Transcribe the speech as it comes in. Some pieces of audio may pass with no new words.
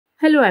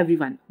Hello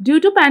everyone. Due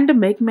to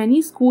pandemic,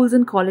 many schools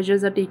and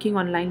colleges are taking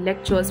online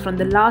lectures from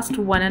the last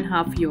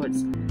 1.5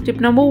 years. Tip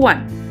number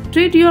 1.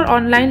 Treat your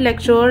online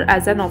lecture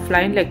as an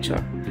offline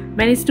lecture.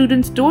 Many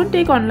students don't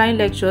take online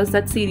lectures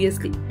that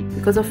seriously,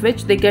 because of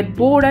which they get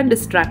bored and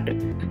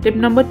distracted. Tip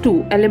number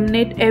 2.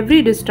 Eliminate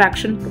every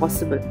distraction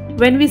possible.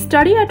 When we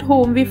study at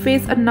home, we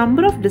face a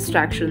number of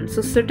distractions,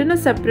 so sit in a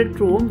separate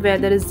room where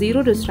there is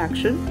zero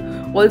distraction.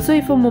 Also,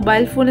 if a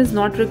mobile phone is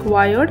not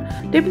required.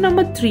 Tip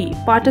number 3.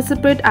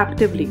 Participate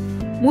actively.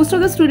 Most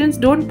of the students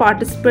don't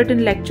participate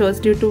in lectures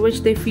due to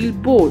which they feel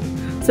bored.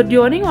 So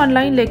during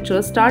online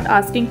lectures, start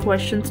asking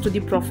questions to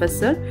the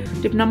professor.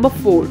 Tip number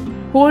 4.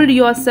 Hold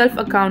yourself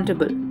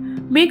accountable.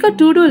 Make a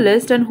to-do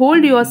list and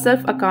hold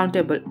yourself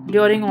accountable.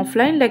 During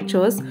offline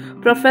lectures,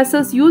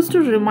 professors used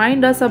to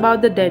remind us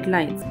about the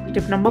deadlines.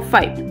 Tip number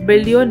 5.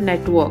 Build your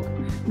network.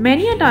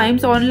 Many a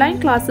times, online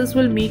classes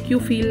will make you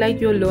feel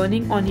like you're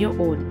learning on your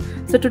own.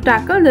 So to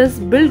tackle this,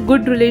 build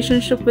good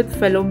relationship with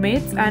fellow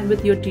mates and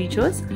with your teachers.